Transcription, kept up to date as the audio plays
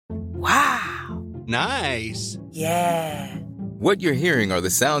Nice. Yeah. What you're hearing are the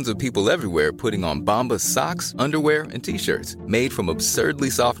sounds of people everywhere putting on Bombas socks, underwear, and T-shirts made from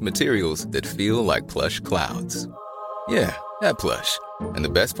absurdly soft materials that feel like plush clouds. Yeah, that plush. And the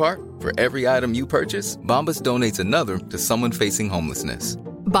best part? For every item you purchase, Bombas donates another to someone facing homelessness.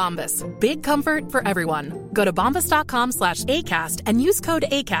 Bombas. Big comfort for everyone. Go to bombas.com/ACAST and use code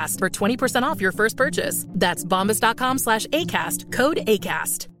ACAST for 20% off your first purchase. That's bombas.com/ACAST. Code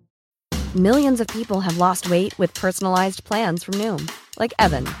ACAST. Millions of people have lost weight with personalized plans from Noom. Like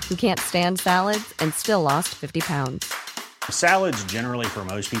Evan, who can't stand salads and still lost 50 pounds. Salads generally for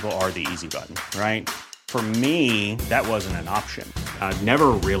most people are the easy button, right? For me, that wasn't an option. I never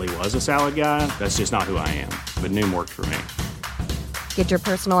really was a salad guy. That's just not who I am. But Noom worked for me. Get your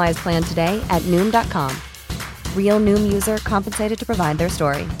personalized plan today at Noom.com. Real Noom user compensated to provide their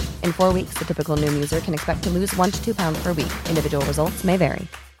story. In 4 weeks, the typical Noom user can expect to lose 1 to 2 pounds per week. Individual results may vary.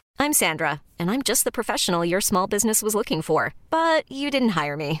 I'm Sandra, and I'm just the professional your small business was looking for. But you didn't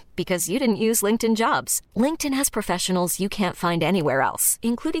hire me because you didn't use LinkedIn Jobs. LinkedIn has professionals you can't find anywhere else,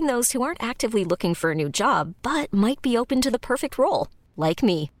 including those who aren't actively looking for a new job, but might be open to the perfect role, like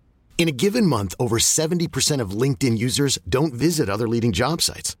me. In a given month, over 70% of LinkedIn users don't visit other leading job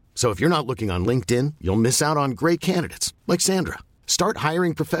sites. So if you're not looking on LinkedIn, you'll miss out on great candidates like Sandra. Start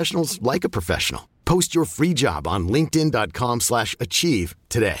hiring professionals like a professional. Post your free job on linkedin.com/achieve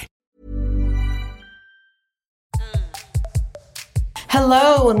today.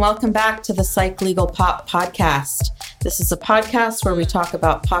 Hello, and welcome back to the Psych Legal Pop Podcast. This is a podcast where we talk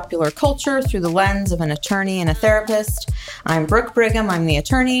about popular culture through the lens of an attorney and a therapist. I'm Brooke Brigham, I'm the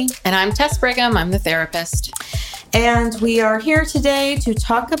attorney. And I'm Tess Brigham, I'm the therapist. And we are here today to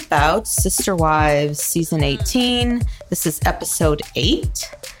talk about Sister Wives Season 18. This is Episode 8.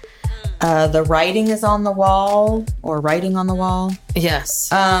 The writing is on the wall, or writing on the wall. Yes.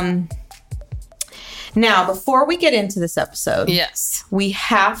 Now, before we get into this episode, yes, we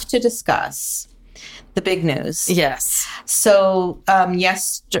have to discuss the big news. Yes. So,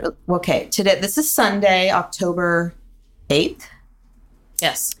 today, this is Sunday, October 8th.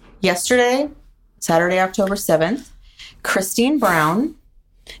 Yes. Yesterday, Saturday, October 7th, Christine Brown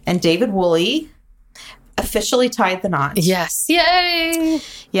and David Woolley officially tied the knot. Yes. Yay.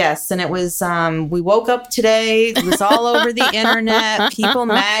 Yes. And it was, we woke up today. It was all over the internet, People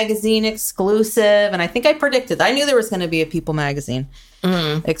Magazine exclusive. And I think I predicted, I knew there was going to be a People Magazine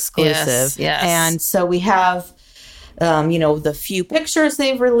exclusive. Yes. And so we have, the few pictures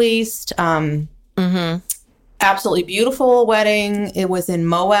they've released. Absolutely beautiful wedding. It was in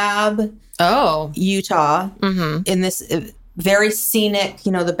Moab, Utah, in this very scenic,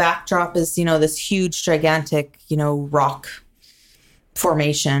 the backdrop is, this huge, gigantic, rock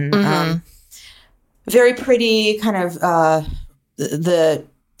formation. Very pretty, kind of the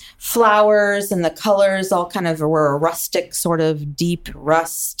flowers and the colors all kind of were a rustic, sort of deep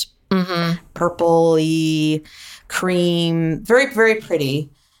rust, purple-y, cream. Very, very pretty.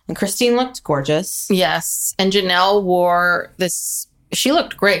 And Christine looked gorgeous. Yes. And Janelle wore this. She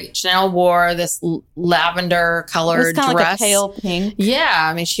looked great. Janelle wore this lavender colored dress. Like a pale pink. Yeah.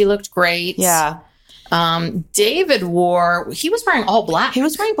 I mean, she looked great. Yeah. David he was wearing all black. He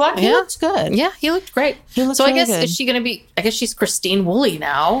was wearing black. He looked good. Yeah, he looked great. So I guess, is she going to be, I guess she's Christine Woolley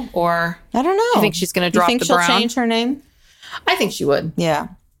now, or? I don't know. I think she's going to drop the brown. You think she'll change her name? I think she would. Yeah.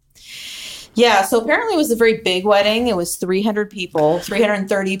 Yeah, so apparently it was a very big wedding. It was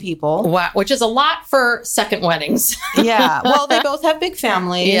 330 people. Wow, which is a lot for second weddings. Yeah, well, they both have big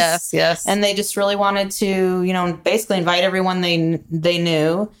families. Yes. And they just really wanted to, basically invite everyone they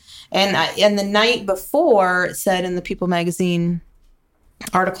knew. And the night before, it said in the People Magazine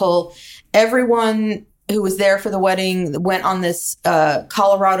article, everyone who was there for the wedding went on this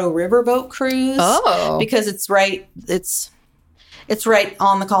Colorado riverboat cruise. Oh. Because it's right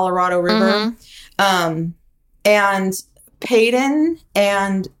on the Colorado River. And Peyton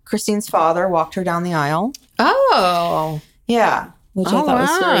and Christine's father walked her down the aisle. Oh. Yeah. Which I thought was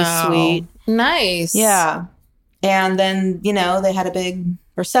very sweet. Nice. Yeah. And then, they had a big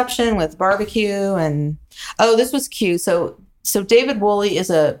reception with barbecue and, this was cute. So David Woolley is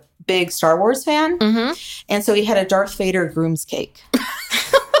a big Star Wars fan. And so he had a Darth Vader groom's cake.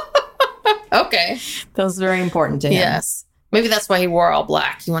 Okay. That was very important to him. Yes. Maybe that's why he wore all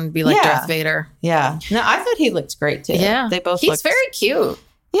black. He wanted to be like Darth Vader. Yeah. No, I thought he looked great too. Yeah. They both He's very cute.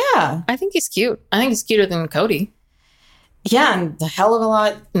 Yeah. I think he's cute. I think he's cuter than Cody. Yeah, and a hell of a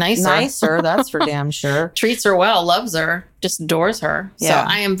lot nicer. That's for damn sure. Treats her well, loves her, just adores her. Yeah. So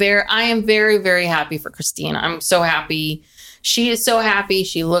I am very, very happy for Christine. I'm so happy. She is so happy.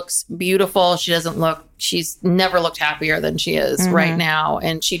 She looks beautiful. She's never looked happier than she is right now.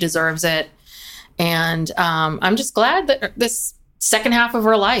 And she deserves it. And I'm just glad that this second half of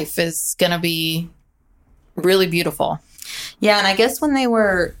her life is going to be really beautiful. Yeah, and I guess when they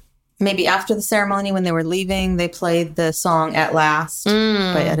were, maybe after the ceremony, when they were leaving, they played the song At Last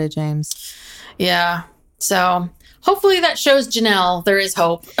by Etta James. Yeah. So hopefully that shows Janelle there is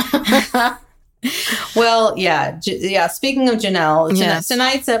hope. Well, yeah. Speaking of Janelle, Yes.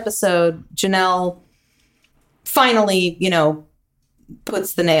 tonight's episode, Janelle finally,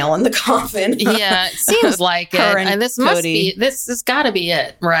 puts the nail in the coffin. Yeah, it seems like it. And this Cody. has got to be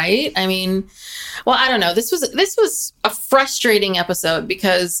it, right? I mean, well, I don't know. This was a frustrating episode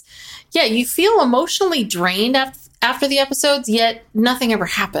because, yeah, you feel emotionally drained after the episodes, yet nothing ever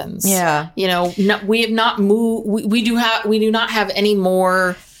happens. Yeah. We have not moved. We do not have any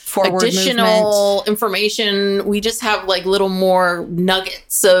more Forward additional movement. information. We just have like little more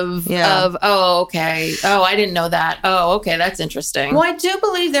nuggets of, oh, okay. Oh, I didn't know that. Oh, okay. That's interesting. Well, I do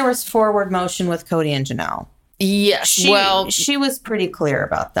believe there was forward motion with Cody and Janelle. Yes. She was pretty clear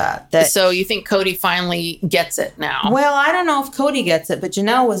about that. So you think Cody finally gets it now? Well, I don't know if Cody gets it, but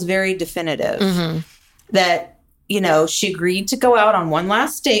Janelle was very definitive that, she agreed to go out on one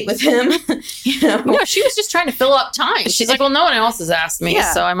last date with him. No, she was just trying to fill up time. She's like, well, no one else has asked me,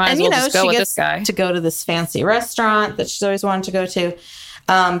 so I might as well just go with this guy. To go to this fancy restaurant that she's always wanted to go to.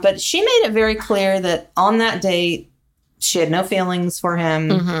 But she made it very clear that on that date, she had no feelings for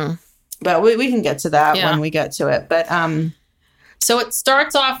him. But we can get to that when we get to it. But so it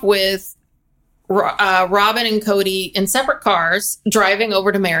starts off with Robin and Cody in separate cars driving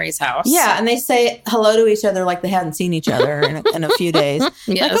over to Mary's house. Yeah, and they say hello to each other like they hadn't seen each other in a few days.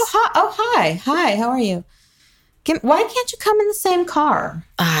 Yes. Like, hi, how are you? Why can't you come in the same car?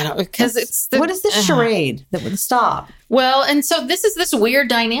 I don't, because what is this charade that would stop? Well, and so this is this weird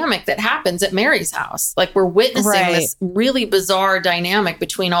dynamic that happens at Mary's house. Like we're witnessing this really bizarre dynamic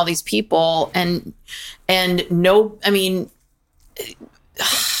between all these people, and no, I mean,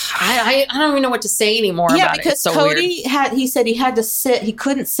 I don't even know what to say anymore about it. Yeah, because so Cody he said he had to sit, he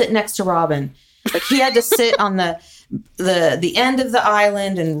couldn't sit next to Robin. Like he had to sit on the end of the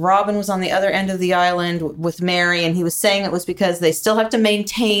island, and Robin was on the other end of the island with Mary, and he was saying it was because they still have to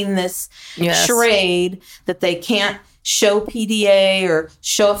maintain this charade that they can't show PDA or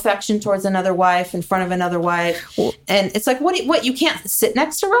show affection towards another wife in front of another wife. And it's like, what you can't sit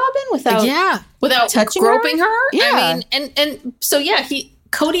next to Robin without touching groping her? Yeah. I mean, and so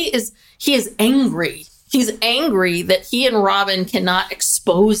Cody is angry. He's angry that he and Robin cannot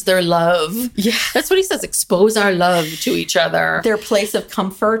expose their love. Yeah. That's what he says, expose our love to each other. Their place of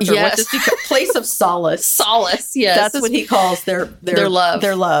comfort. Or what does he call? Place of solace. Solace, yes. That's what he calls their love.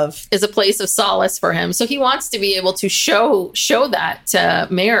 Their love. Is a place of solace for him. So he wants to be able to show that to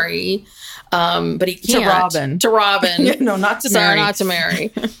Mary, but he can't. To Robin. No, not to Sorry, Mary. not to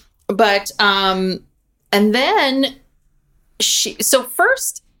Mary. But, and then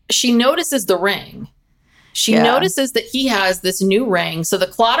first she notices the ring. She notices that he has this new ring. So the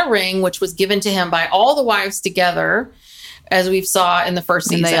Claddagh ring, which was given to him by all the wives together, as we saw in the first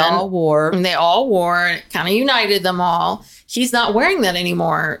season. And they all wore. And it kind of united them all. He's not wearing that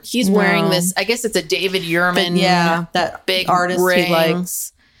anymore. He's wearing this, I guess it's a David Yurman. That big artist ring, he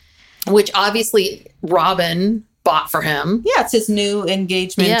likes. Which obviously Robin bought for him. Yeah, it's his new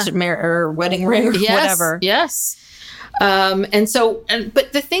engagement or wedding ring or whatever. Yes. But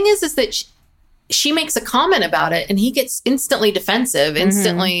the thing is that she makes a comment about it, and he gets instantly defensive,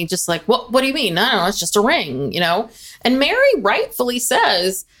 instantly just like, what do you mean? No, it's just a ring, And Mary rightfully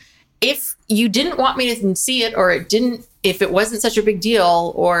says, if you didn't want me to see it, or if it wasn't such a big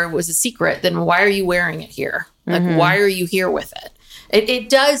deal, or it was a secret, then why are you wearing it here? Like, why are you here with it? It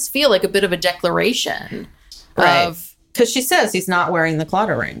does feel like a bit of a declaration of, because she says he's not wearing the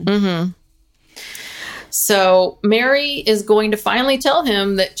Claddagh ring. So Mary is going to finally tell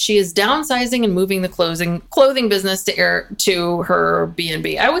him that she is downsizing and moving the clothing business to her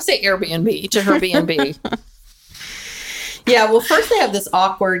B&B. I would say Airbnb, to her B&B. Yeah, well, first they have this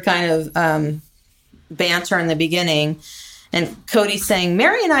awkward kind of banter in the beginning. And Cody's saying,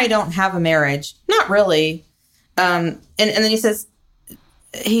 Mary and I don't have a marriage. Not really. And then he says,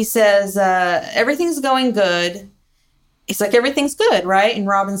 everything's going good. He's like, everything's good, right? And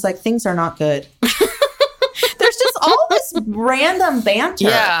Robin's like, things are not good. There's just all this random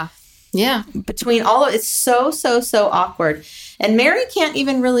banter. Yeah. Between all of it's so awkward. And Mary can't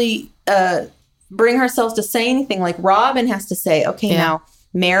even really bring herself to say anything. Like Robin has to say, okay, now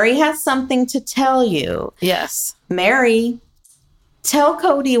Mary has something to tell you. Yes. Mary, tell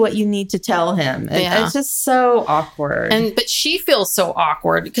Cody what you need to tell him. It's just so awkward. But she feels so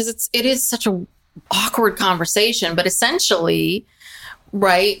awkward because it is such a awkward conversation. But essentially,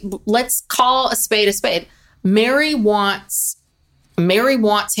 right? Let's call a spade a spade. Mary wants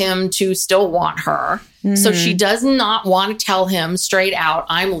him to still want her. Mm-hmm. So she does not want to tell him straight out,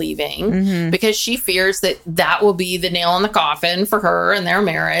 I'm leaving, because she fears that will be the nail in the coffin for her and their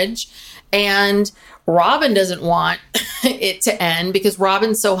marriage. And Robin doesn't want it to end because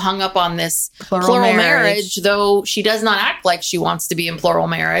Robin's so hung up on this plural marriage, though she does not act like she wants to be in plural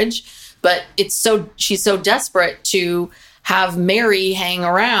marriage. But she's so desperate to have Mary hang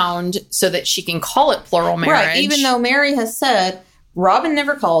around so that she can call it plural marriage. Right, even though Mary has said, Robin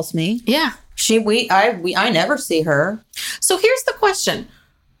never calls me. Yeah. I never see her. So here's the question.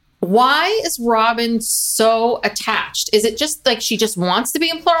 Why is Robin so attached? Is it just like she just wants to be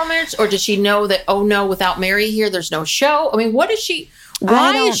in plural marriage? Or does she know that, oh no, without Mary here, there's no show? I mean, why is she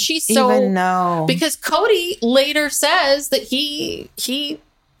so... even know. Because Cody later says that he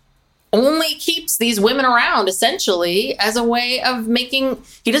only keeps these women around essentially as a way of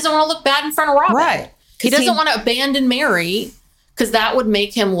he doesn't want to look bad in front of Robin. Right. He doesn't want to abandon Mary because that would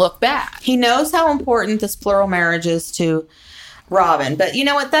make him look bad. He knows how important this plural marriage is to Robin. But you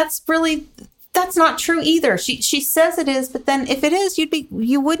know what? That's not true either. She says it is, but then if it is,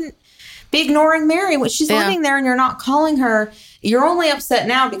 you wouldn't be ignoring Mary when she's living there and you're not calling her. You're only upset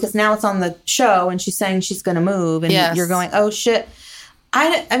now because now it's on the show and she's saying she's going to move and you're going, oh shit.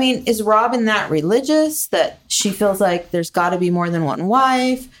 I mean, is Robin that religious that she feels like there's got to be more than one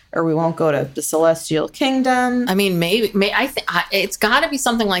wife, or we won't go to the celestial kingdom? I mean, maybe it's got to be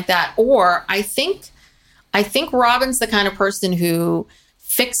something like that. Or I think Robin's the kind of person who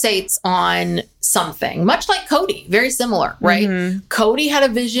fixates on something, much like Cody, very similar, right? Mm-hmm. Cody had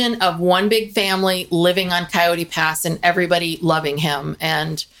a vision of one big family living on Coyote Pass and everybody loving him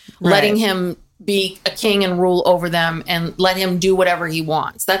and letting him be a king and rule over them and let him do whatever he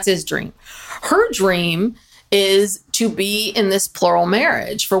wants. That's his dream. Her dream is to be in this plural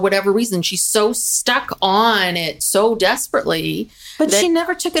marriage for whatever reason. She's so stuck on it so desperately. But she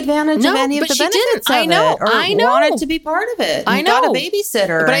never took advantage of any of the benefits of it. I know. Wanted to be part of it. I know. Got a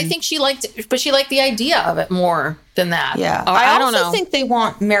babysitter. But I think she liked the idea of it more than that. Yeah. I don't know. Think they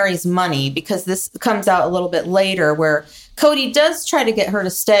want Mary's money because this comes out a little bit later where Cody does try to get her to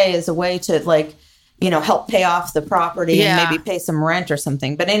stay as a way to help pay off the property and maybe pay some rent or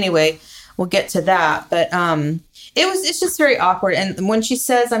something. But anyway, we'll get to that. But it's just very awkward. And when she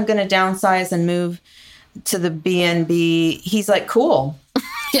says, I'm going to downsize and move to the B&B, he's like, cool.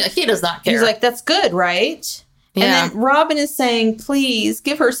 Yeah, he does not care. He's like, that's good, right? Yeah. And then Robin is saying, please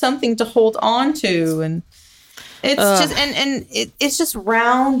give her something to hold on to. And it's just, it's just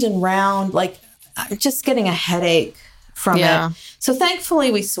round and round, like I'm just getting a headache from it. So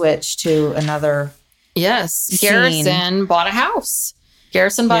thankfully we switched to another scene. Garrison bought a house.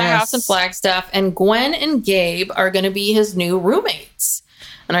 Garrison bought a house in Flagstaff, and Gwen and Gabe are going to be his new roommates.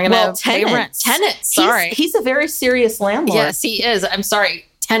 And are going to pay rent. Tenants, sorry. He's a very serious landlord. Yes, he is. I'm sorry.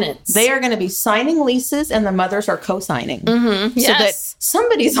 Tenants. They are going to be signing leases, and the mothers are co-signing. Mm-hmm. So that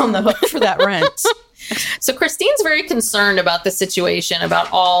somebody's on the hook for that rent. So Christine's very concerned about the situation, about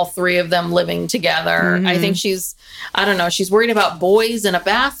all three of them living together. Mm-hmm. I think she's worried about boys in a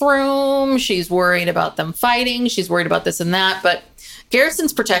bathroom. She's worried about them fighting. She's worried about this and that. But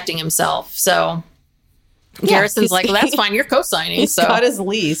Garrison's protecting himself. So Garrison's like, well, that's fine. You're co-signing. He's got his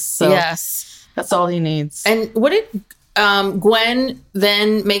lease. So yes. That's all he needs. And what did Gwen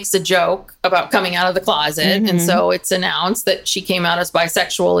then makes a joke about coming out of the closet. Mm-hmm. And so it's announced that she came out as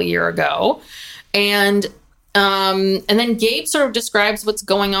bisexual a year ago. And then Gabe sort of describes what's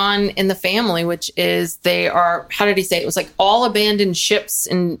going on in the family, which is they are, how did he say it? It was like all abandoned ships,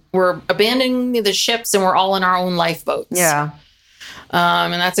 and we're abandoning the ships and we're all in our own lifeboats. Yeah.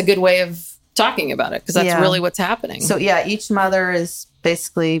 And that's a good way of talking about it because that's really what's happening. So each mother is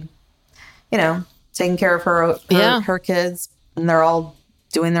basically, taking care of her kids, and they're all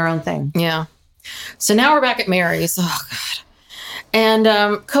doing their own thing. Yeah. So now we're back at Mary's. Oh God.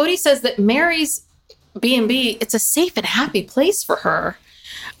 And Cody says that Mary's B&B, it's a safe and happy place for her.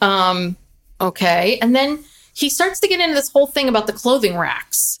 Okay. And then he starts to get into this whole thing about the clothing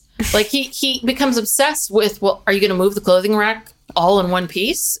racks. Like he becomes obsessed with, well, are you going to move the clothing rack all in one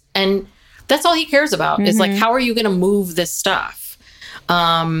piece? And that's all he cares about is like, how are you going to move this stuff?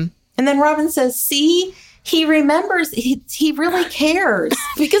 And then Robin says, see, he remembers, he really cares.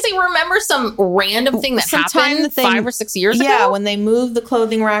 Because he remembers some random thing that happened 5 or 6 years ago? Yeah, when they moved the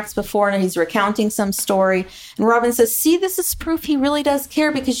clothing racks before and he's recounting some story. And Robin says, see, this is proof he really does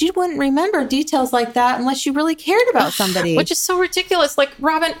care because you wouldn't remember details like that unless you really cared about somebody. Which is so ridiculous. Like,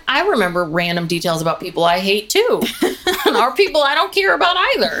 Robin, I remember random details about people I hate too. Or people I don't care about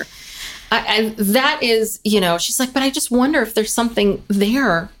either. that is, she's like, but I just wonder if there's something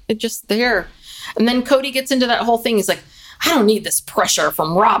there. It's just there. And then Cody gets into that whole thing. He's like, I don't need this pressure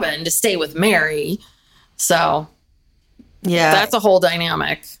from Robin to stay with Mary. So yeah, that's a whole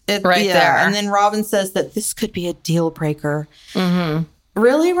dynamic there. And then Robin says that this could be a deal breaker. Mm-hmm.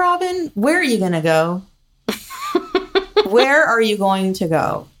 Really, Robin? Where are you going to go? Where are you going to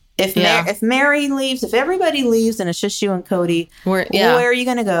go? If Mary leaves, if everybody leaves and it's just you and Cody, where are you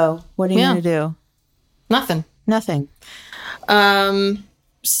going to go? What are you going to do? Nothing.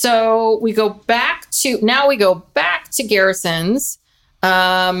 So we go back to Garrison's.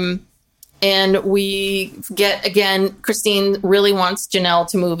 And we get, again, Christine really wants Janelle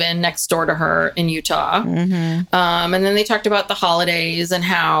to move in next door to her in Utah. Mm-hmm. And then they talked about the holidays and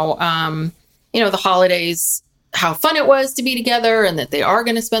how, the holidays, how fun it was to be together and that they are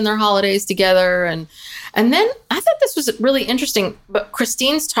going to spend their holidays together. And then I thought this was really interesting, but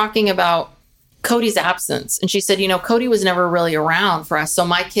Christine's talking about Cody's absence. And she said, Cody was never really around for us. So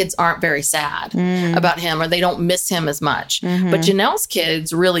my kids aren't very sad about him, or they don't miss him as much. Mm-hmm. But Janelle's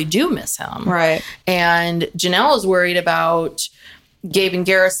kids really do miss him. Right. And Janelle is worried about Gabe and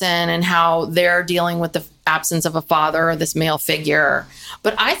Garrison and how they're dealing with the absence of a father or this male figure.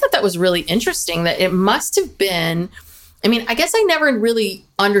 But I thought that was really interesting, that it must have been, I guess I never really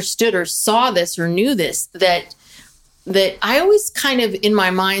understood or saw this or knew this, that I always kind of in my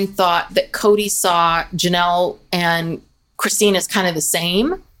mind thought that Cody saw Janelle and Christine as kind of the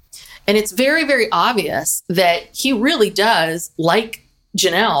same. And it's very, very obvious that he really does like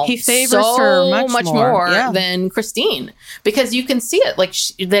Janelle. He favors her much more than Christine, because you can see it, like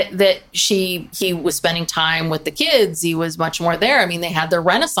he was spending time with the kids. He was much more there. They had their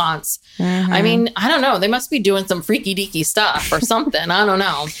Renaissance. Mm-hmm. I don't know. They must be doing some freaky deaky stuff or something. I don't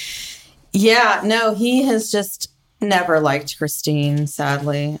know. Yeah, no, he has just never liked Christine,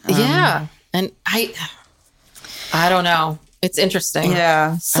 sadly. And I don't know. It's interesting.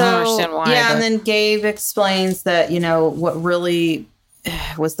 Yeah. So, I don't understand why. Yeah, and then Gabe explains that, what really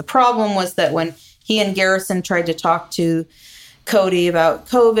was the problem was that when he and Garrison tried to talk to Cody about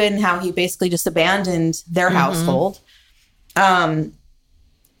COVID and how he basically just abandoned their household, Cody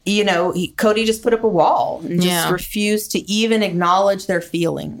just put up a wall and just refused to even acknowledge their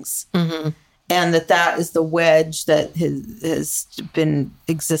feelings. Mm-hmm. And that is the wedge that has been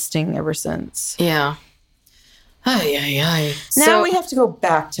existing ever since. Yeah. Now we have to go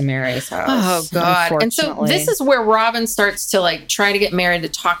back to Mary's house. Oh, God. And so this is where Robin starts to try to get Mary to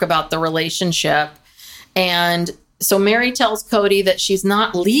talk about the relationship. And so Mary tells Cody that she's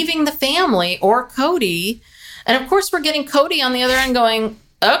not leaving the family or Cody. And of course, we're getting Cody on the other end going,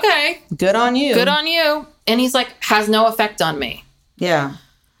 okay. Good on you. And he's like, has no effect on me. Yeah.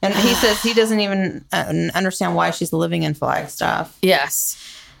 And he says he doesn't even understand why she's living in Flagstaff. Yes.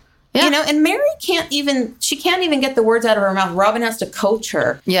 Yeah. And Mary can't even get the words out of her mouth. Robin has to coach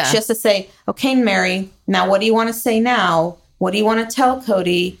her. Yeah. She has to say, okay, Mary, now what do you want to say now? What do you want to tell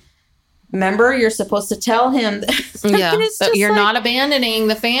Cody? Remember, you're supposed to tell him that you're not abandoning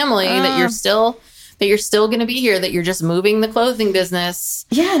the family, that you're still going to be here, that you're just moving the clothing business.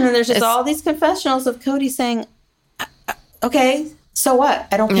 Yeah. And then there's just all these confessionals of Cody saying, okay, so what?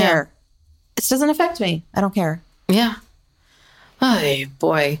 I don't care. This doesn't affect me. I don't care. Yeah. Oh,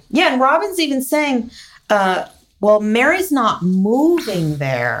 boy. Yeah, and Robin's even saying, Mary's not moving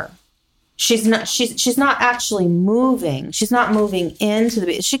there. She's not actually moving. She's not moving into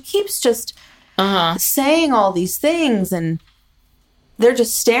the... She keeps just saying all these things, and they're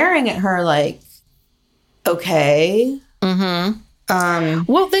just staring at her like, okay. Mm-hmm.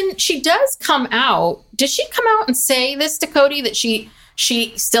 Well, then she does come out. Did she come out and say this to Cody, that she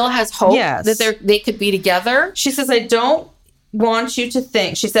still has hope that they could be together? She says, I don't want you to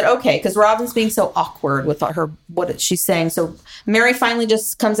think. She said, okay, because Robin's being so awkward with what she's saying. So Mary finally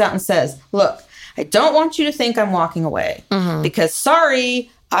just comes out and says, look, I don't want you to think I'm walking away because, sorry,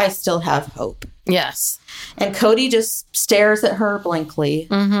 I still have hope. Yes. And Cody just stares at her blankly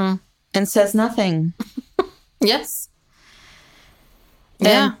and says nothing. Yes.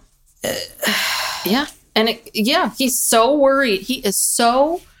 And, he's so worried. He is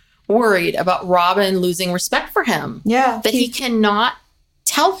so worried about Robin losing respect for him. Yeah. That he cannot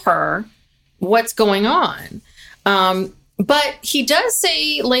tell her what's going on. But he does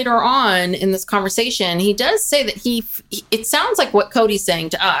say later on in this conversation, he does say that it sounds like what Cody's saying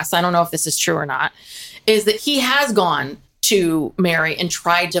to us, I don't know if this is true or not, is that he has gone to Mary and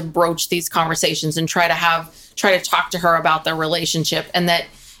tried to broach these conversations and try to talk to her about their relationship, and that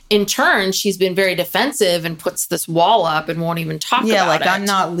in turn she's been very defensive and puts this wall up and won't even talk about it. I'm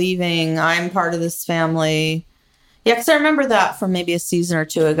not leaving. I'm part of this family. Yeah, because I remember that from maybe a season or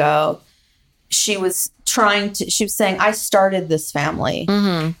two ago. she was saying, I started this family,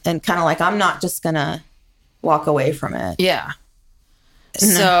 and kind of like, I'm not just going to walk away from it. Yeah.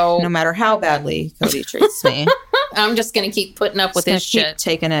 So no matter how badly Cody treats me, I'm just going to keep putting up with his shit.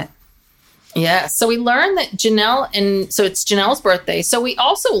 Taking it. Yeah. So we learned that so it's Janelle's birthday. So we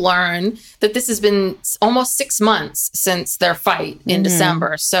also learn that this has been almost 6 months since their fight in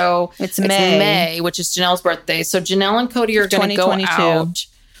December. So it's May, which is Janelle's birthday. So Janelle and Cody are going to go out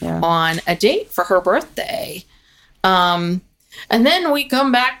on a date for her birthday. And then we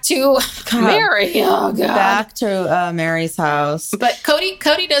come back to Mary. Oh, God. Back to Mary's house. But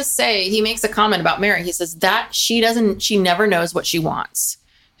Cody does say, he makes a comment about Mary. He says that she never knows what she wants.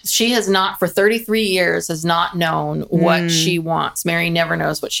 She has not, for 33 years, has not known what she wants. Mary never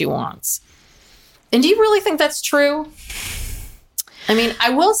knows what she wants. And do you really think that's true? I mean, I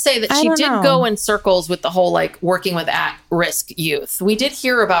will say that she did go in circles with the whole, like, working with at-risk youth. We did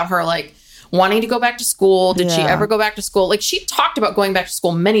hear about her, like, wanting to go back to school. Did she ever go back to school? Like, she talked about going back to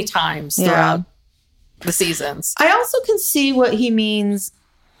school many times throughout the seasons. I also can see what he means.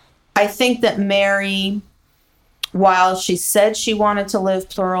 I think that Mary, while she said she wanted to live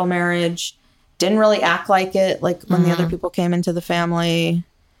plural marriage, didn't really act like it, like when the other people came into the family.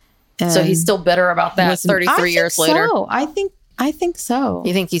 And so he's still bitter about that 33 years later? I think so.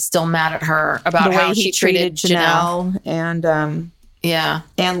 You think he's still mad at her about how she treated Janelle? And,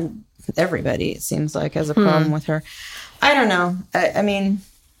 and everybody, it seems like, has a problem with her. I don't know. I mean...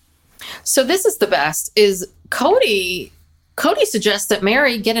 So this is the best, is Cody suggests that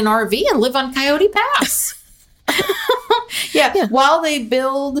Mary get an RV and live on Coyote Pass. Yeah. While they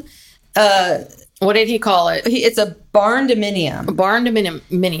build... what did he call it? It's a barn-dominium.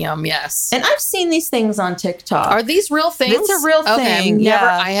 Barn-dominium, yes. And I've seen these things on TikTok. Are these real things? It's a real thing.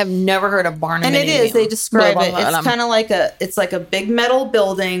 I have never heard of barn-dominium. And it is. They describe it. It's kind of like a big metal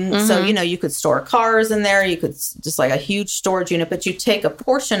building. So, you could store cars in there. You could just like a huge storage unit, but you take a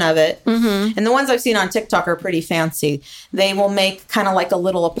portion of it. And the ones I've seen on TikTok are pretty fancy. They will make kind of like a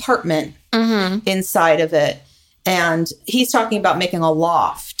little apartment inside of it. And he's talking about making a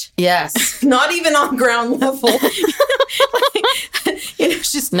loft. Yes. Not even on ground level.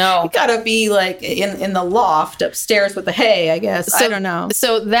 It's just, you gotta be like in the loft upstairs with the hay, I guess. I don't know.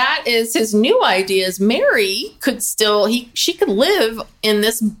 So that is his new idea, is Mary could she could live in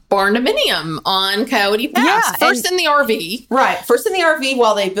this barn-dominium on Coyote Pass. Yeah, first in the RV. Right. First in the RV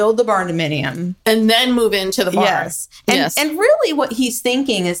while they build the barn-dominium. And then move into the barn. Yes. And really what he's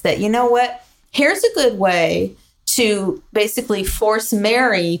thinking is that, you know what? Here's a good way to basically force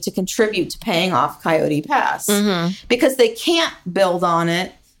Mary to contribute to paying off Coyote Pass. Because they can't build on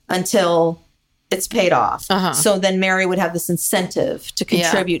it until it's paid off. So then Mary would have this incentive to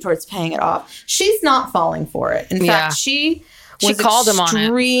contribute towards paying it off. She's not falling for it. In fact, she called him on it.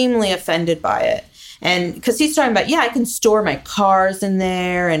 Extremely offended by it. And because he's talking about, I can store my cars in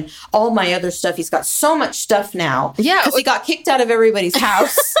there and all my other stuff. He's got so much stuff now. Yeah. Because he got kicked out of everybody's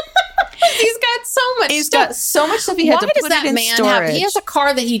house. He's got so much He's got so much stuff he had to put it in storage. He has a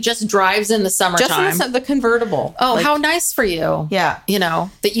car that he just drives in the summertime. Just in the convertible. Oh, how nice for you. Yeah.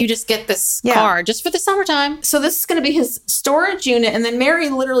 That you just get this car just for the summertime. So this is going to be his storage unit. And then Mary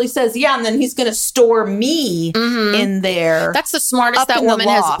literally says, and then he's going to store me in there. That's the smartest that woman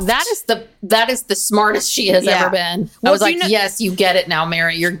has. That is the smartest she has ever been. Well, I was like, yes, you get it now,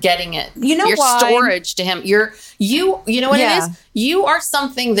 Mary. You're getting it. You know your why? Storage to him. You know what it is? You are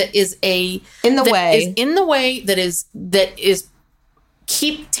something that is in the way that is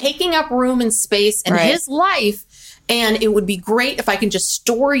keep taking up room and space in his life. And it would be great if I can just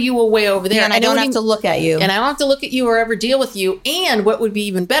store you away over there. And I don't have to look at you. And I don't have to look at you or ever deal with you. And what would be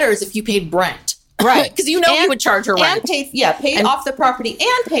even better is if you paid rent. Right. Because he would charge her rent. And pay off the property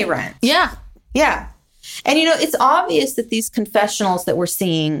and pay rent. Yeah. Yeah. And, it's obvious that these confessionals that we're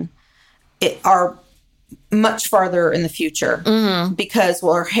seeing are much farther in the future because,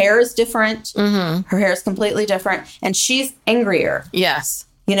 her hair is different. Her hair is completely different. And she's angrier. Yes.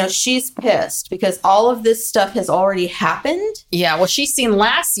 She's pissed because all of this stuff has already happened. Yeah. Well, she's seen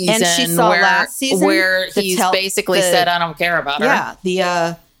last season. And she saw last season where he's basically said, I don't care about her.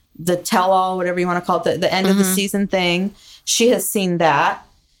 Yeah. The tell-all, whatever you want to call it, the end of the season thing. She has seen that.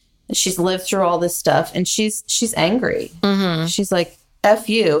 She's lived through all this stuff. And she's angry. She's like, F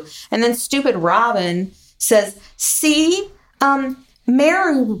you. And then stupid Robin says, see,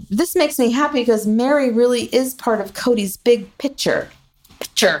 Mary, this makes me happy because Mary really is part of Cody's big picture.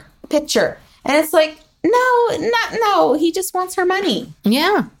 And it's like, no, he just wants her money.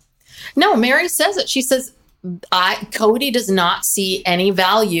 Yeah. No, Mary says it. She says, Cody does not see any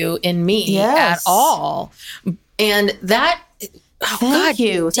value in me at all. And that Thank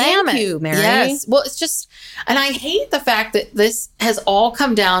you, Mary. Yes. Well, it's just, and I hate the fact that this has all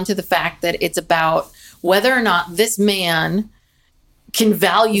come down to the fact that it's about whether or not this man can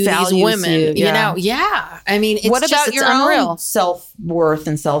value these women. You know, I mean, it's what about your unreal own self-worth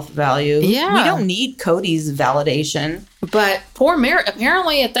and self-value? Yeah, we don't need Cody's validation. But poor Mary.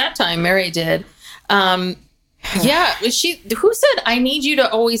 Apparently, at that time, Mary did. Yeah, who said, I need you to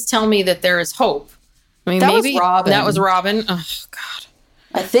always tell me that there is hope? I mean, that maybe was Robin. That was Robin. Oh, God.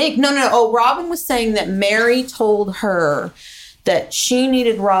 I think. No. Oh, Robin was saying that Mary told her that she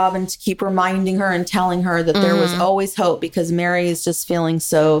needed Robin to keep reminding her and telling her that there was always hope because Mary is just feeling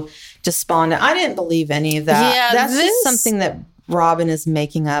so despondent. I didn't believe any of that. Yeah, that's just something that Robin is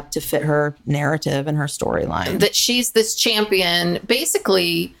making up to fit her narrative and her storyline. That she's this champion.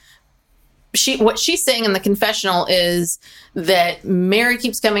 Basically, what she's saying in the confessional is that Mary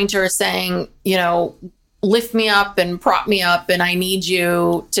keeps coming to her saying, you know, lift me up and prop me up, and I need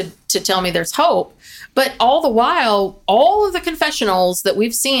you to tell me there's hope. But all the while, all of the confessionals that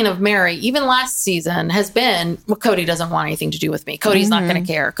we've seen of Mary, even last season, has been, well, Cody doesn't want anything to do with me. Cody's not going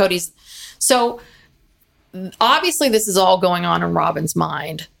to care. So obviously this is all going on in Robin's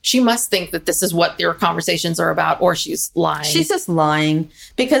mind. She must think that this is what their conversations are about, or she's lying. She's just lying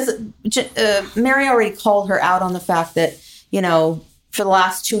because Mary already called her out on the fact that, you know, for the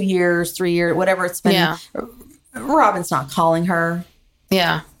last 2 years, 3 years, whatever it's been, Robin's not calling her.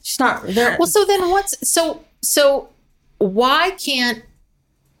 Yeah. She's not there. Well, so then so why can't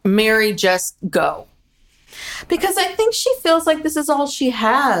Mary just go? Because I think she feels like this is all she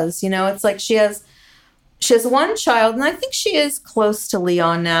has. You know, it's like she has one child, and I think she is close to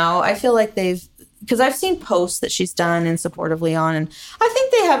Leon now. I feel like because I've seen posts that she's done in support of Leon, and I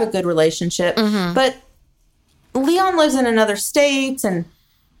think they have a good relationship. Mm-hmm. But Leon lives in another state, and,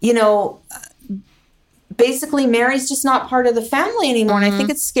 you know, basically Mary's just not part of the family anymore. Mm-hmm. And I think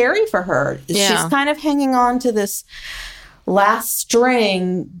it's scary for her. Yeah. She's kind of hanging on to this last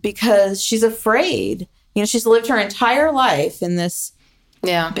string because she's afraid. You know, she's lived her entire life in this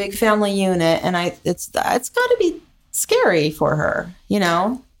big family unit, and it's got to be scary for her, you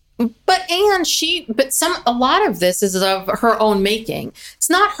know. But a lot of this is of her own making. It's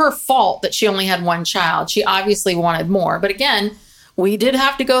not her fault that she only had one child. She obviously wanted more. But again, we did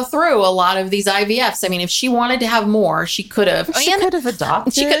have to go through a lot of these IVFs. I mean, if she wanted to have more, she could have. She could have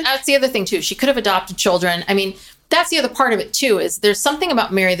adopted. That's the other thing too. She could have adopted children. I mean, that's the other part of it too. Is there's something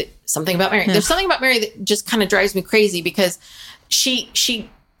about Mary. There's something about Mary that just kind of drives me crazy because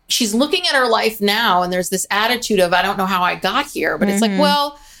she's looking at her life now, and there's this attitude of, I don't know how I got here, but it's like,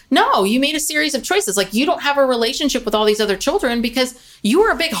 well, no, you made a series of choices. Like, you don't have a relationship with all these other children because you were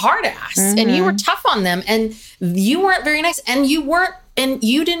a big hard ass and you were tough on them, and you weren't very nice, and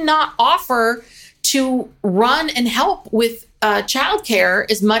you did not offer to run and help with childcare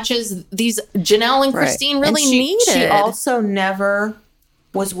as much as these Janelle and Christine really needed. She also never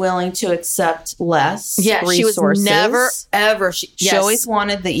was willing to accept less resources. She was never, ever. She always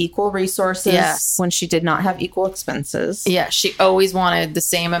wanted the equal resources when she did not have equal expenses. Yeah, she always wanted the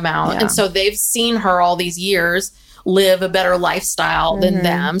same amount. Yeah. And so they've seen her all these years live a better lifestyle than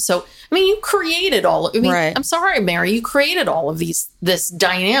them. So, I mean, you created I'm sorry, Mary, you created all of this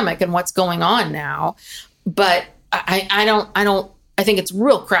dynamic and what's going on now. But I think it's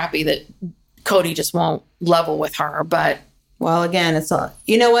real crappy that Cody just won't level with her. But well, again,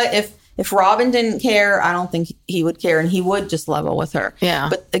 you know what? If Robin didn't care, I don't think he would care, and he would just level with her. Yeah.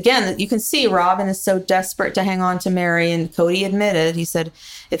 But again, you can see Robin is so desperate to hang on to Mary, and Cody admitted, he said,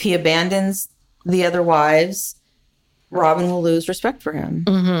 if he abandons the other wives, Robin will lose respect for him.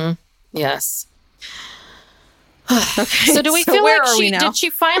 Mm-hmm. Yes. Okay. So do we feel like did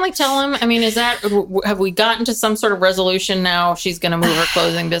she finally tell him? I mean, have we gotten to some sort of resolution now? She's going to move her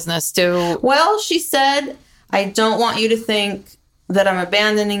clothing business too. Well, she said, I don't want you to think that I'm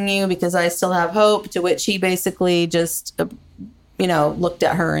abandoning you because I still have hope, to which he basically just, looked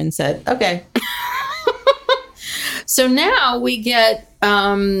at her and said, okay. So now we get,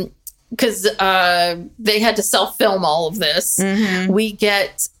 because they had to self-film all of this, we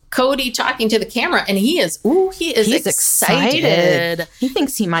get Cody talking to the camera, and he's excited. He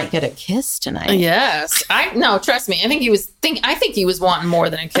thinks he might get a kiss tonight. Yes. Trust me. I think he was wanting more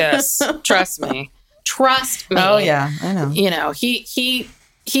than a kiss. Trust me. Oh yeah, I know. He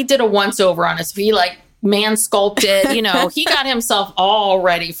did a once over on us. He man sculpted, he got himself all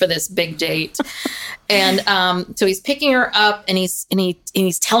ready for this big date. And so he's picking her up, and he's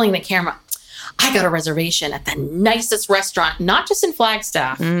telling the camera, I got a reservation at the nicest restaurant, not just in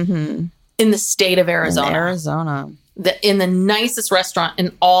Flagstaff, in the state of Arizona. In Arizona. In the nicest restaurant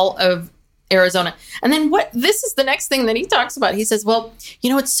in all of Arizona. And then this is the next thing that he talks about. He says, well,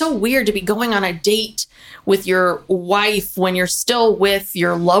 it's so weird to be going on a date with your wife when you're still with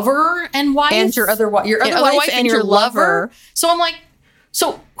your lover and wife. And your other wife and your lover. So I'm like,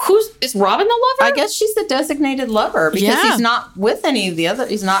 so is Robin the lover? I guess she's the designated lover because he's not with any of the other.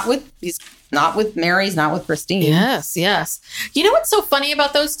 He's not with Mary. He's not with Christine. Yes. You know what's so funny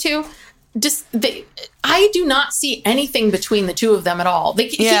about those two? I do not see anything between the two of them at all. They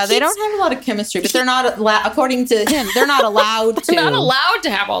don't have a lot of chemistry, but they're not, according to him, they're not allowed to. They're not allowed to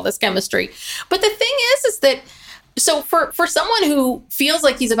have all this chemistry. But the thing is that, so for someone who feels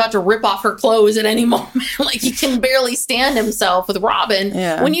like he's about to rip off her clothes at any moment, like he can barely stand himself with Robin,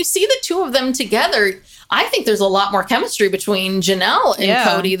 when you see the two of them together, I think there's a lot more chemistry between Janelle and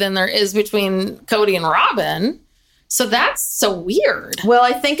Cody than there is between Cody and Robin. So that's so weird. Well,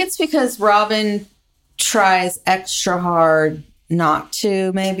 I think it's because Robin tries extra hard not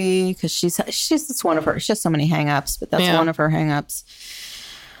to, maybe, because it's one of her. She has so many hang-ups, but that's one of her hang-ups.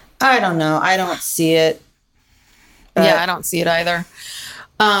 I don't know. I don't see it. I don't see it either.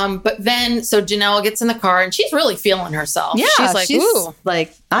 But then, so Janelle gets in the car and she's really feeling herself. Yeah, she's like, ooh.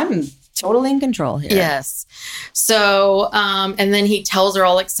 Like, I'm totally in control here. Yes. So, and then he tells her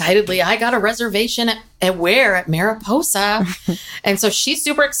all excitedly, I got a reservation at Mariposa. And so she's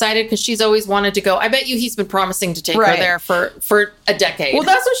super excited because she's always wanted to go. I bet you he's been promising to take her there for a decade. Well,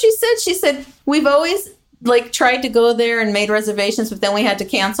 that's what she said. She said, we've always tried to go there and made reservations, but then we had to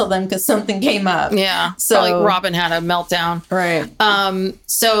cancel them because something came up. Yeah. So Robin had a meltdown. Right.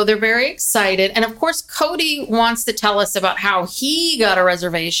 So they're very excited. And of course, Cody wants to tell us about how he got a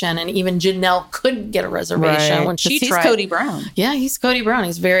reservation and even Janelle couldn't get a reservation when she tried. He's Cody Brown. Yeah, he's Cody Brown.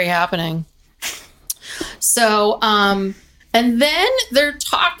 He's very happening. So, and then they're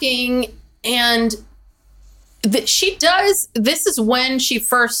talking and this is when she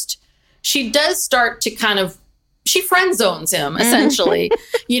does start to kind of, she friend zones him, essentially.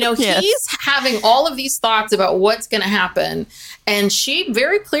 He's having all of these thoughts about what's going to happen. And she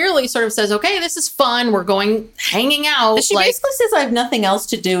very clearly sort of says, okay, this is fun. We're hanging out. She basically says, I have nothing else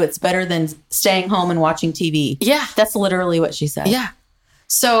to do. It's better than staying home and watching TV. Yeah. That's literally what she said. Yeah.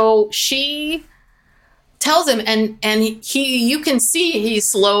 So she tells him, and you can see he's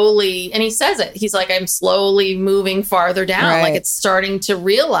slowly, and he says it. He's like, I'm slowly moving farther down. Right. Like it's starting to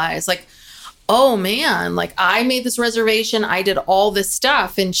realize, like, oh man, like I made this reservation. I did all this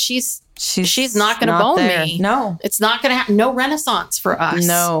stuff, and she's not going to bone there. me. No, it's not going to happen. No Renaissance for us.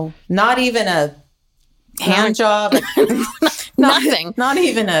 No, not even a hand job. Nothing. Not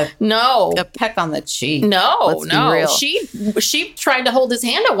even a peck on the cheek. No. She tried to hold his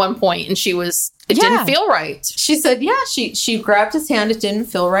hand at one point, and it didn't feel right. She said, she grabbed his hand. It didn't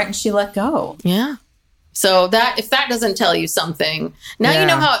feel right, and she let go. Yeah. So if that doesn't tell you something, now you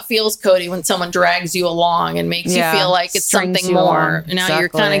know how it feels, Cody, when someone drags you along and makes you feel like it's something more. Now you're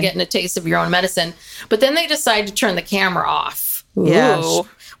kind of getting a taste of your own medicine. But then they decide to turn the camera off. Yeah.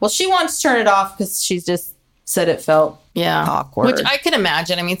 Well, she wants to turn it off because she's just said it felt awkward. Which I can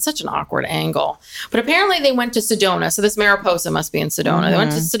imagine. I mean, it's such an awkward angle. But apparently they went to Sedona. So this Mariposa must be in Sedona. They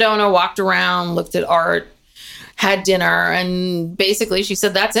went to Sedona, walked around, looked at art, had dinner, and basically she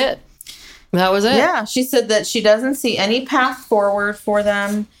said that's it. That was it. Yeah, she said that she doesn't see any path forward for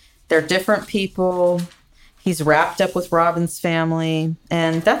them. They're different people. He's wrapped up with Robin's family,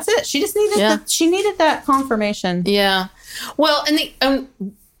 and that's it. She just needed that confirmation. Yeah. Well, and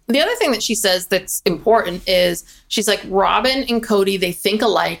the other thing that she says that's important is she's like, Robin and Cody, they think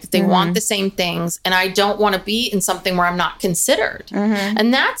alike. They want the same things. And I don't want to be in something where I'm not considered.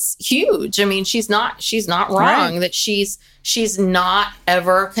 And that's huge. I mean, she's not wrong that she's not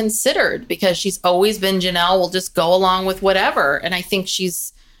ever considered because she's always been Janelle will just go along with whatever. And I think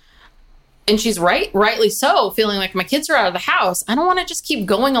she's rightly so, feeling like my kids are out of the house. I don't want to just keep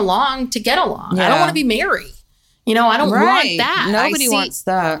going along to get along. Yeah. I don't want to be Mary. I don't want that. Nobody wants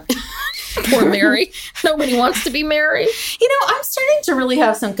that. Poor Mary. Nobody wants to be Mary. I'm starting to really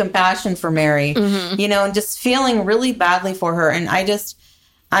have some compassion for Mary, and just feeling really badly for her. And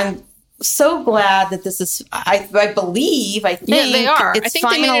I'm so glad that this is, I think. Yeah, they are. It's I think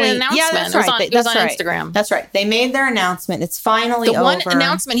finally, they made an announcement. Yeah, that's right. It was on Instagram. That's right. They made their announcement. It's finally over. The one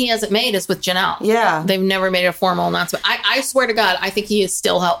announcement he hasn't made is with Janelle. Yeah. They've never made a formal announcement. I swear to God, I think he is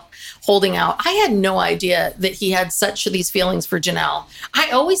still holding out. I had no idea that he had these feelings for Janelle.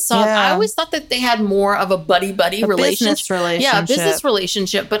 I always thought that they had more of a buddy-buddy relationship. Business relationship. Yeah, business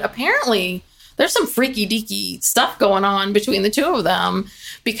relationship. But apparently there's some freaky deaky stuff going on between the two of them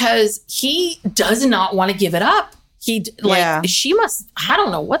because he does not want to give it up. She must, I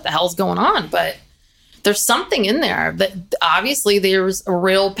don't know what the hell's going on, but there's something in there that obviously there's a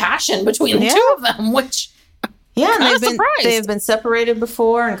real passion between the two of them, which and they've been separated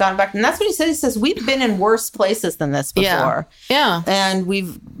before and gone back. And that's what he said. He says, we've been in worse places than this before. Yeah. And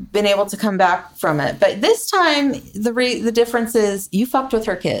we've been able to come back from it. But this time, the difference is you fucked with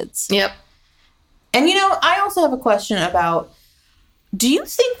her kids. Yep. And, I also have a question about, do you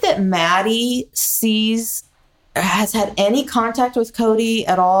think that Maddie has had any contact with Cody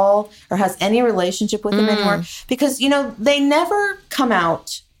at all or has any relationship with him anymore? Because, they never come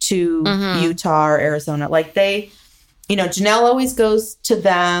out to Utah or Arizona. Like Janelle always goes to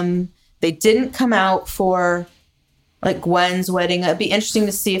them. They didn't come out for like Gwen's wedding. It'd be interesting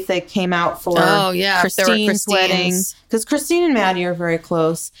to see if they came out for Christine's wedding. Because Christine and Maddie are very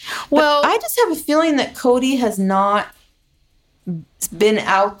close. Well, but I just have a feeling that Cody has not been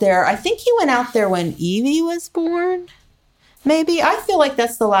out there. I think he went out there when Evie was born. Maybe. I feel like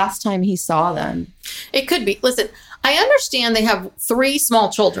that's the last time he saw them. It could be. Listen, I understand they have 3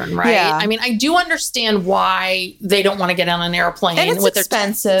 small children, right? Yeah. I mean, I do understand why they don't want to get on an airplane. And it's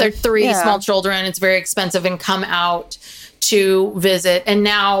expensive. Their 3 small children. It's very expensive and come out to visit. And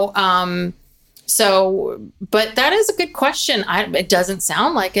now, but that is a good question. It doesn't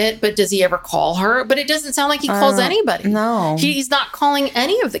sound like it, but does he ever call her? But it doesn't sound like he calls anybody. No. He's not calling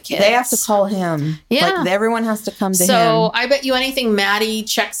any of the kids. They have to call him. Yeah. Like everyone has to come to him. So I bet you anything Maddie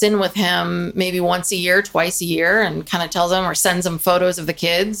checks in with him maybe once a year, twice a year, and kind of tells him or sends him photos of the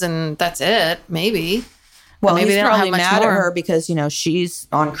kids, and that's it. Maybe. Well, maybe he's probably mad at her because, she's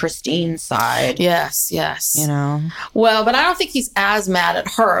on Christine's side. Yes. Well, but I don't think he's as mad at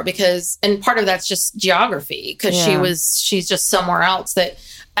her and part of that's just geography because she's just somewhere else that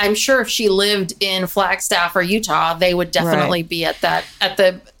I'm sure if she lived in Flagstaff or Utah, they would definitely be at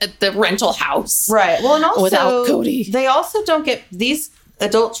the rental house. Right. Well, and also without Cody. They also these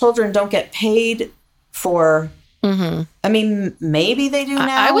adult children don't get paid for. Mm-hmm. I mean, maybe they do now.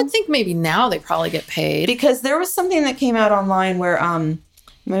 I would think maybe now they probably get paid. Because there was something that came out online where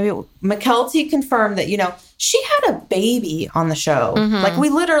maybe McKelty confirmed that, she had a baby on the show. Mm-hmm. Like, we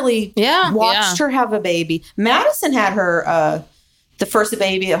literally watched her have a baby. Madison had her, the first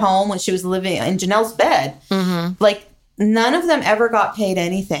baby at home when she was living in Janelle's bed. Mm-hmm. Like, none of them ever got paid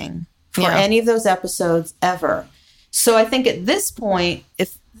anything for any of those episodes ever. So I think at this point,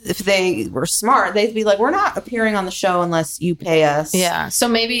 if they were smart, they'd be like, we're not appearing on the show unless you pay us. Yeah. So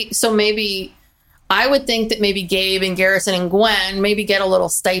maybe I would think that maybe Gabe and Garrison and Gwen maybe get a little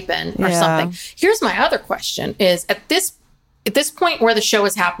stipend or something. Here's my other question is at this point where the show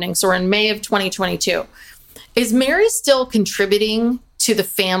is happening, so we're in May of 2022, is Mary still contributing to the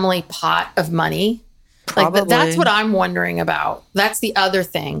family pot of money? Probably. Like that's what I'm wondering about. That's the other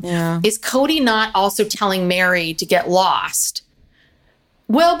thing. Yeah. Is Cody not also telling Mary to get lost?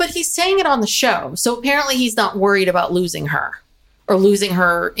 Well, but he's saying it on the show. So apparently he's not worried about losing her or losing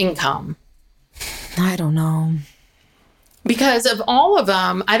her income. I don't know. Because of all of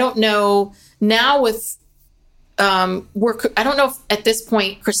them, I don't know now with, I don't know if at this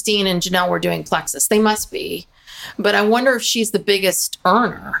point Christine and Janelle were doing Plexus. They must be. But I wonder if she's the biggest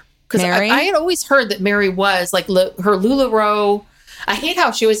earner. Because I had always heard that Mary was like her LuLaRoe. I hate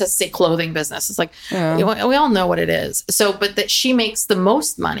how she always has to say clothing business. It's like, we all know what it is. So, but that she makes the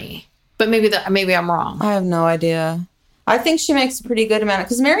most money. But maybe I'm wrong. I have no idea. I think she makes a pretty good amount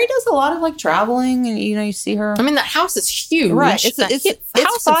because Mary does a lot of like traveling and you see her. I mean, that house is huge. Right. It's like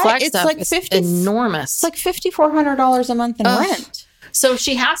enormous. It's like $5,400 a month in rent. So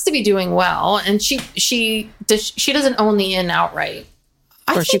she has to be doing well. And she doesn't own the inn outright.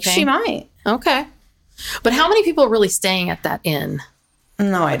 I think she might. Okay. But how many people are really staying at that inn?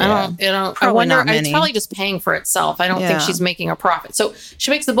 No idea. I wonder. It's probably just paying for itself. I don't think she's making a profit. So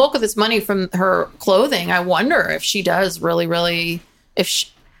she makes the bulk of this money from her clothing. I wonder if she does really, really.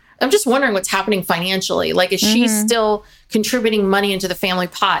 I'm just wondering what's happening financially. Like, is she still contributing money into the family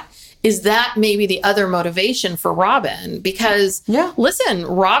pot? Is that maybe the other motivation for Robin? Because, listen,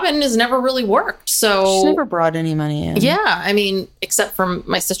 Robin has never really worked. So she's never brought any money in. Yeah. I mean, except from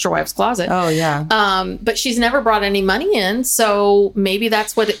my sister wife's closet. Oh, yeah. But she's never brought any money in. So maybe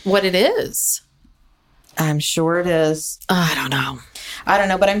that's what it is. I'm sure it is. I don't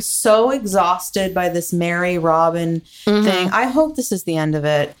know. But I'm so exhausted by this Mary Robin thing. I hope this is the end of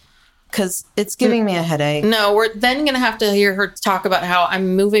it. Because it's giving me a headache. No, we're then going to have to hear her talk about how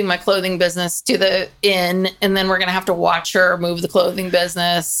I'm moving my clothing business to the inn. And then we're going to have to watch her move the clothing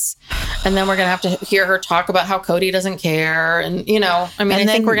business. And then we're going to have to hear her talk about how Cody doesn't care. And, I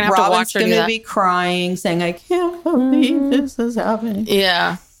think we're going to have to watch her do that. Robin's going to be crying, saying, I can't believe this is happening.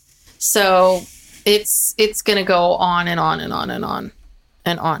 Yeah. So it's going to go on and on and on and on.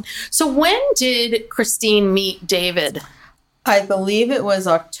 and on. So when did Christine meet David? I believe it was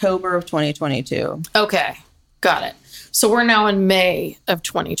October of 2022. Okay, got it. So we're now in May of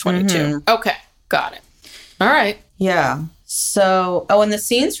 2022. Mm-hmm. Okay, got it. All right. Yeah. So, and the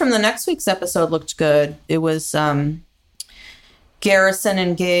scenes from the next week's episode looked good. It was Garrison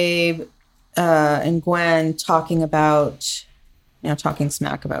and Gabe and Gwen talking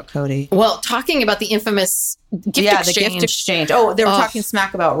smack about Cody. Well, talking about the infamous gift exchange. The gift exchange. Oh, they were talking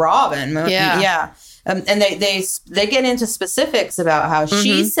smack about Robin. Yeah. And they get into specifics about how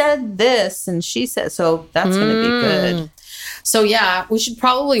she said this and she said, so that's going to be good. So yeah, we should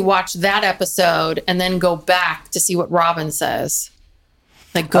probably watch that episode and then go back to see what Robin says.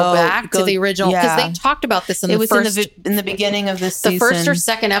 Like go back to the original, because they talked about this in the beginning of this season. The first or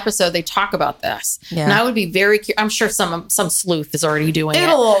second episode, they talk about this. Yeah. And I would be very curious. I'm sure some sleuth is already doing it.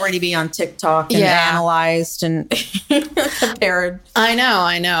 It'll already be on TikTok and analyzed and compared. I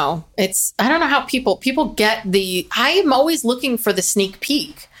know. I don't know how people get I am always looking for the sneak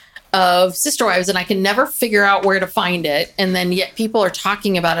peek of Sister Wives, and I can never figure out where to find it. And then yet people are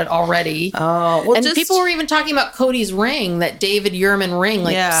talking about it already. Oh, well, and people were even talking about Cody's ring, that David Yurman ring.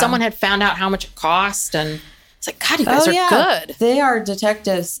 Like someone had found out how much it cost, and it's like, God, you guys are good. They are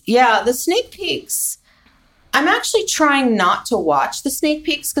detectives. Yeah, the sneak peeks. I'm actually trying not to watch the sneak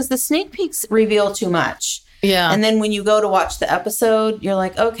peeks because the sneak peeks reveal too much. Yeah. And then when you go to watch the episode, you're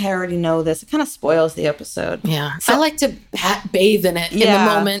like, okay, I already know this. It kind of spoils the episode. Yeah. So I like to bathe in it in the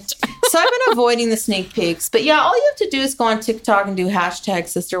moment. So I've been avoiding the sneak peeks. But yeah, all you have to do is go on TikTok and do hashtag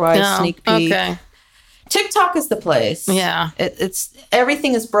SisterWives sneak peek. Okay. TikTok is the place. Yeah. It's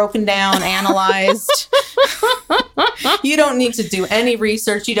everything is broken down, analyzed. You don't need to do any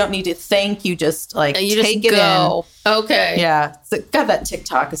research. You don't need to think. You just take it in. Okay. Yeah. God, that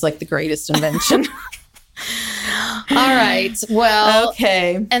TikTok is like the greatest invention. All right. Well,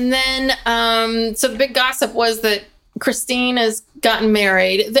 okay. And then, so the big gossip was that Christine has gotten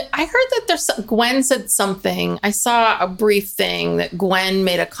married. I heard that Gwen said something. I saw a brief thing that Gwen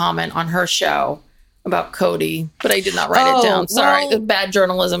made a comment on her show about Cody, but I did not write it down. Sorry. Bad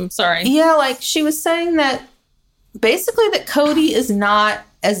journalism. Sorry. Yeah. Like she was saying that basically that Cody is not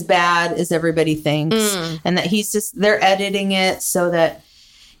as bad as everybody thinks and that they're editing it so that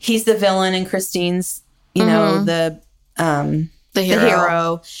he's the villain and Christine's the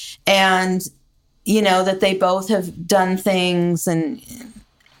hero, and that they both have done things, and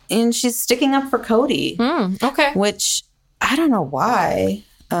she's sticking up for Cody. Okay, which I don't know why.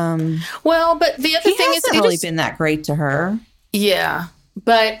 Well, but the other thing is, it hasn't really been that great to her. Yeah,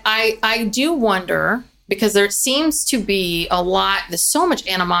 but I do wonder, because there seems to be there's so much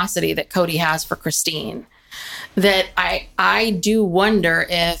animosity that Cody has for Christine, that I do wonder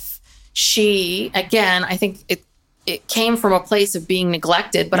if she, again, I think it came from a place of being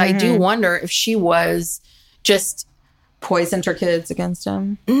neglected, but I do wonder if she was just poisoned her kids against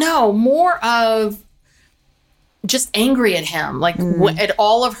him. No, more of just angry at him, like at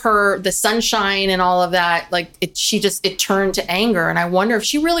all of the sunshine and all of that. Like it turned to anger, and I wonder if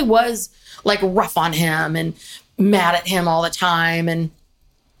she really was like rough on him and mad at him all the time, and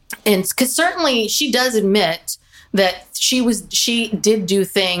because certainly she does admit that she did do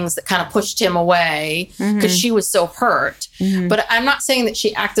things that kind of pushed him away because she was so hurt. But I'm not saying that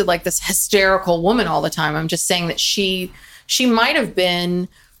she acted like this hysterical woman all the time. I'm just saying that she might have been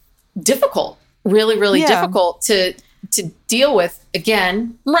difficult, really, really difficult to deal with.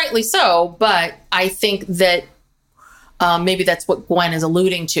 Again, rightly so. But I think that maybe that's what Gwen is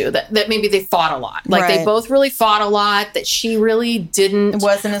alluding to, that maybe they fought a lot. Like they both really fought a lot, that she really didn't. It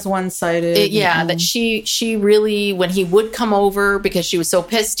wasn't as one-sided. That she really, when he would come over, because she was so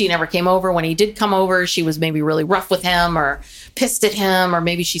pissed he never came over. When he did come over, she was maybe really rough with him or pissed at him, or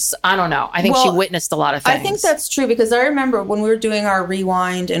maybe I don't know. I think she witnessed a lot of things. I think that's true, because I remember when we were doing our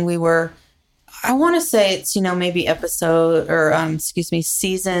rewind and I want to say it's, maybe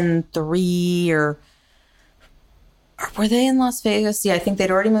season 3 or were they in Las Vegas? Yeah, I think they'd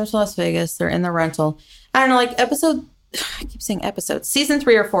already moved to Las Vegas. They're in the rental. I don't know, like season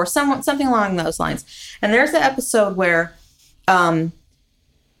 3 or 4, something along those lines. And there's the episode where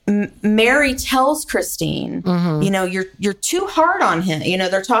Mary tells Christine, you're too hard on him.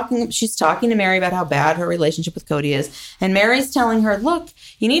 She's talking to Mary about how bad her relationship with Cody is. And Mary's telling her, look,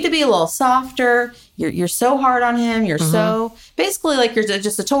 you need to be a little softer. You're so hard on him. You're so basically like you're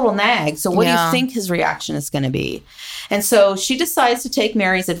just a total nag. So what do you think his reaction is going to be? And so she decides to take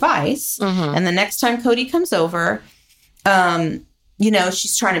Mary's advice. And the next time Cody comes over,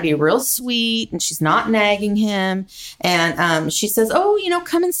 she's trying to be real sweet and she's not nagging him. And she says, oh,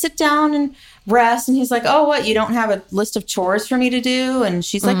 come and sit down and rest. And he's like, oh, what? You don't have a list of chores for me to do? And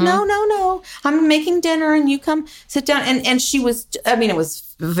she's like, no. I'm making dinner and you come sit down. And she was, it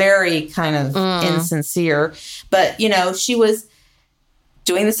was very kind of insincere. But, she was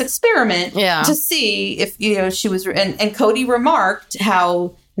doing this experiment to see if, she was. And Cody remarked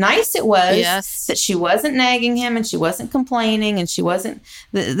how nice it was that she wasn't nagging him and she wasn't complaining and she wasn't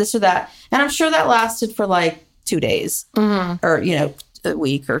this or that. And I'm sure that lasted for like 2 days or, a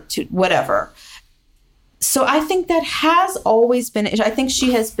week or two, whatever. So I think that has always been, I think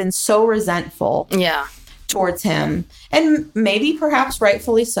she has been so resentful towards him, and maybe perhaps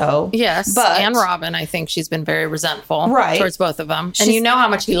rightfully so. Yes. But, and Robin, I think she's been very resentful right. towards both of them. And you know how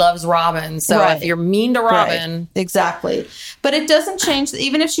much he loves Robin. So if you're mean to Robin. Right. Exactly. But it doesn't change,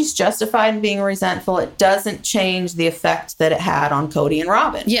 even if she's justified in being resentful, it doesn't change the effect that it had on Cody and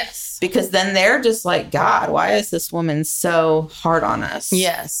Robin. Yes. Because then they're just like, God, why is this woman so hard on us?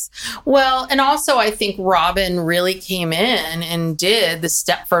 Yes. Well, and also I think Robin really came in and did the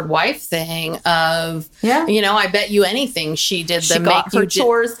Stepford wife thing of, I bet you anything she did. She got her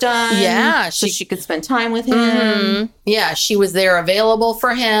chores done. Yeah. So she could spend time with him. Yeah. She was there available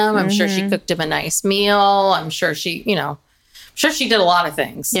for him. I'm sure she cooked him a nice meal. I'm sure she, she did a lot of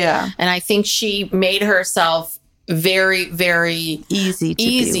things. Yeah. And I think she made herself very, very easy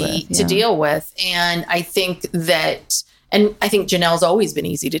to deal with. And I think Janelle's always been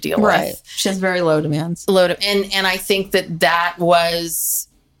easy to deal with. She has very low demands. And I think that was,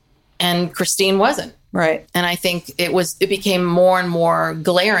 and Christine wasn't. Right. And I think it became more and more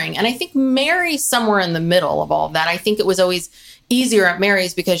glaring. And I think Mary's somewhere in the middle of all of that. I think it was always easier at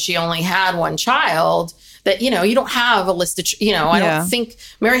Mary's because she only had one child. That, you don't have a list of, I don't think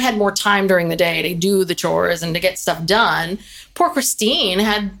Mary had more time during the day to do the chores and to get stuff done. Poor Christine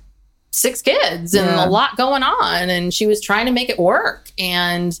had 6 kids and a lot going on, and she was trying to make it work.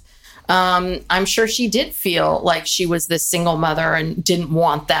 And I'm sure she did feel like she was this single mother and didn't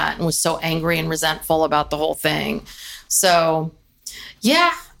want that and was so angry and resentful about the whole thing. So,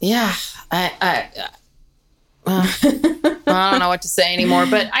 I don't know what to say anymore,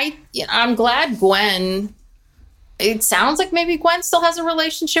 but I'm glad Gwen, it sounds like maybe Gwen still has a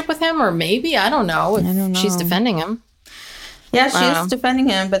relationship with him, or maybe, I don't know. She's defending him. Yeah, she is defending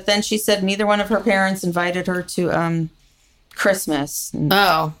him, but then she said neither one of her parents invited her to Christmas.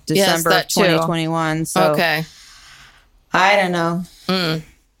 December of 2021. So okay. I don't know.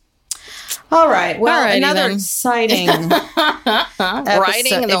 All right. Well, another exciting writing.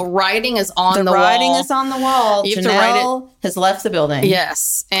 The writing is on the wall. The writing is on the wall. Janelle has left the building.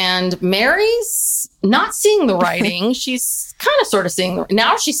 Yes. And Mary's not seeing the writing. She's kind of sort of seeing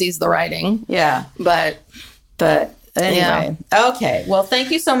now she sees the writing. Yeah. But anyway. Yeah. Okay. Well,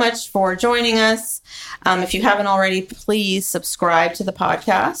 thank you so much for joining us. If you haven't already, please subscribe to the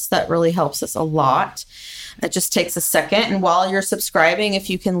podcast. That really helps us a lot. It just takes a second. And while you're subscribing, if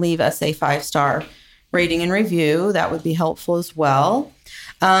you can leave us a 5-star rating and review, that would be helpful as well.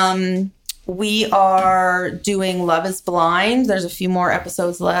 We are doing Love is Blind. There's a few more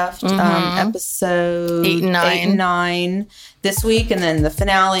episodes left. Episode 8 and 9 this week, and then the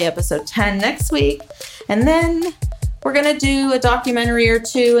finale, episode 10 next week. And then we're going to do a documentary or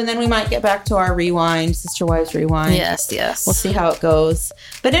two, and then we might get back to our rewind, Sister Wives Rewind. Yes. We'll see how it goes.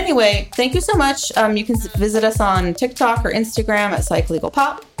 But anyway, thank you so much. You can visit us on TikTok or Instagram at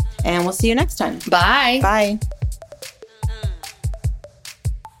PsychLegalPop, and we'll see you next time. Bye. Bye.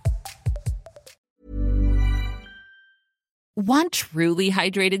 Want truly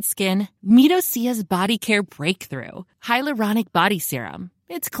hydrated skin? Meet Osea's Body Care Breakthrough Hyaluronic Body Serum.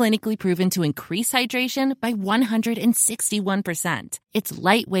 It's clinically proven to increase hydration by 161%. It's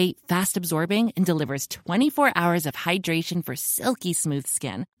lightweight, fast-absorbing, and delivers 24 hours of hydration for silky smooth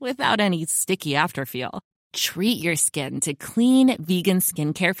skin without any sticky afterfeel. Treat your skin to clean, vegan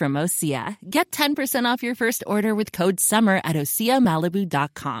skincare from Osea. Get 10% off your first order with code SUMMER at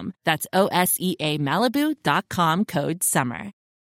OseaMalibu.com. That's OSEA Malibu.com, code SUMMER.